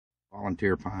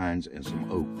volunteer pines and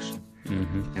some oaks.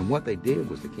 And what they did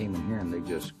was they came in here and they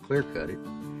just clear cut it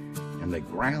and they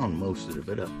ground most of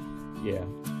it up. Yeah.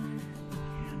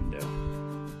 And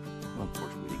well, of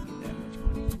course we didn't get that much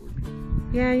money for it.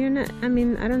 Yeah, you're not. I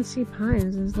mean, I don't see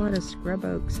pines. There's a lot of scrub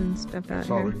oaks and stuff out That's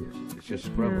all here. it is. It's just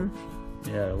scrub oak.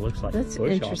 Yeah, it looks like That's the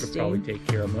bush hog could interesting. probably take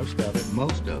care of most of it.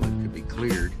 Most of it could be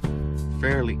cleared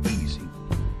fairly easy.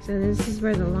 So this is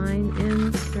where the line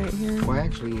ends, right here. Well,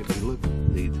 actually, if you look,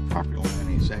 the property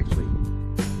line is actually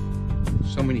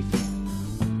so many feet.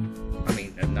 I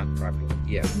mean, not the property line.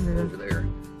 Yeah, over there.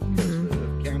 Because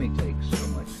the county takes so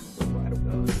much right of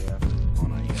way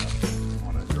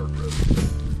on a dirt road.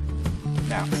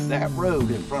 Now, that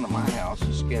road in front of my house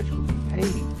is scheduled to be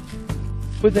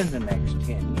paved within the next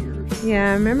 10 years. Yeah,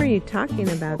 I remember you talking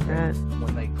about that.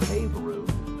 When they pave a road,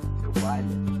 they'll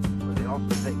widen it, but they also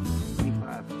take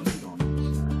 25 feet on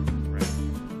each side. Right.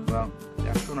 Well,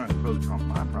 that's going to encroach on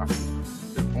my property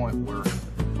to the point where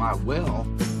my well,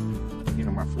 you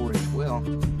know, my 4-inch well,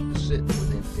 is sitting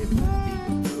within 50 feet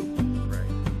of the road.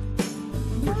 Right.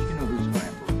 Of course, you know who's going to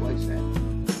have to replace that?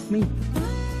 Me.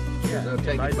 Yeah, They'll and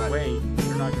take by it the way,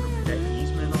 you're not going to put that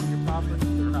easement on your property.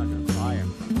 They're not going to buy it.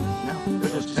 No,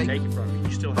 they'll They'll just take it from you.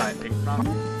 You still have to take property.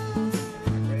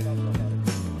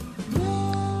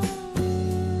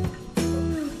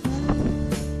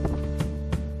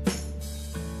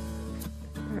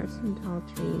 There are some tall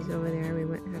trees over there. We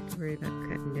wouldn't have to worry about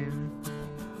cutting down.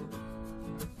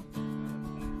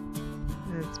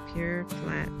 That's pure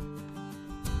flat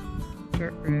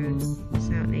dirt road. It's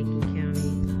out in Aiken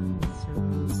County. So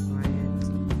quiet.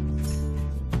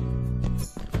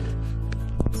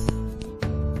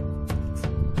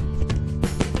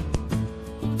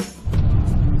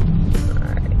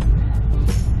 Alright.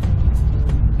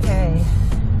 Okay.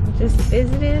 Just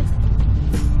visited.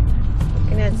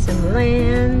 Looking at some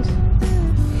land.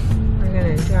 We're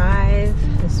gonna drive.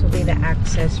 This will be the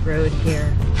access road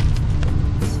here.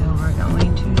 So we're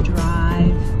going to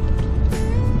drive.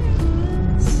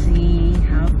 Let's see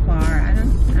how far. I don't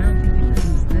think it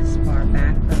comes this far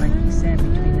back, but like you said,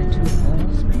 between the two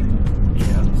poles maybe.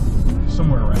 Yeah,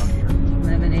 somewhere around here.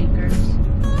 11 acres.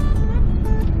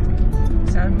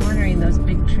 So I'm wondering, those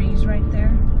big trees right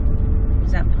there,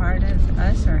 is that part of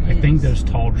us or his? I think those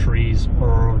tall trees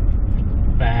are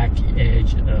back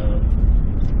edge of the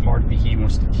part that he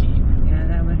wants to keep. Yeah,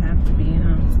 that would have to be,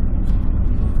 huh?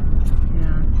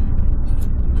 Yeah.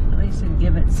 At least it'd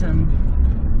give it some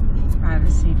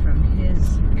privacy from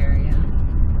his area.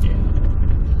 Yeah.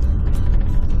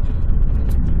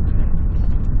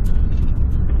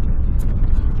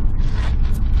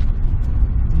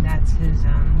 And that's his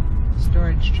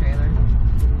storage trailer.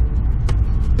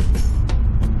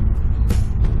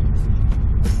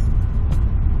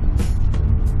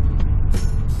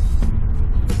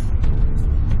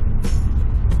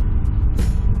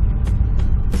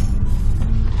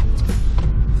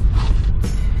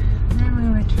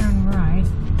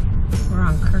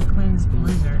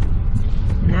 Blizzard,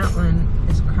 and that one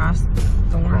is cross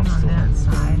thorn on that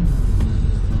side.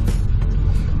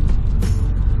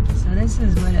 So this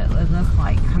is what it would look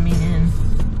like coming in.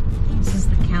 This is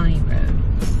the county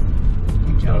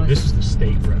road. No, this is the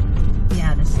state road.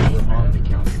 Yeah, the state road. On the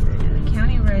county road. Yeah, the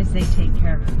county roads, they take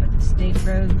care of it, but the state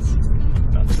roads,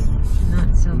 Not so much.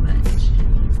 not so much.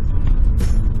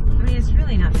 I mean, it's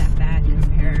really not that bad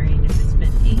comparing if it's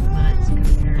been 8 months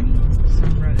comparing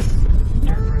some roads,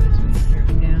 dirt roads we've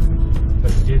driven down.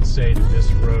 But he did say that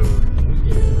this road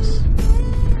is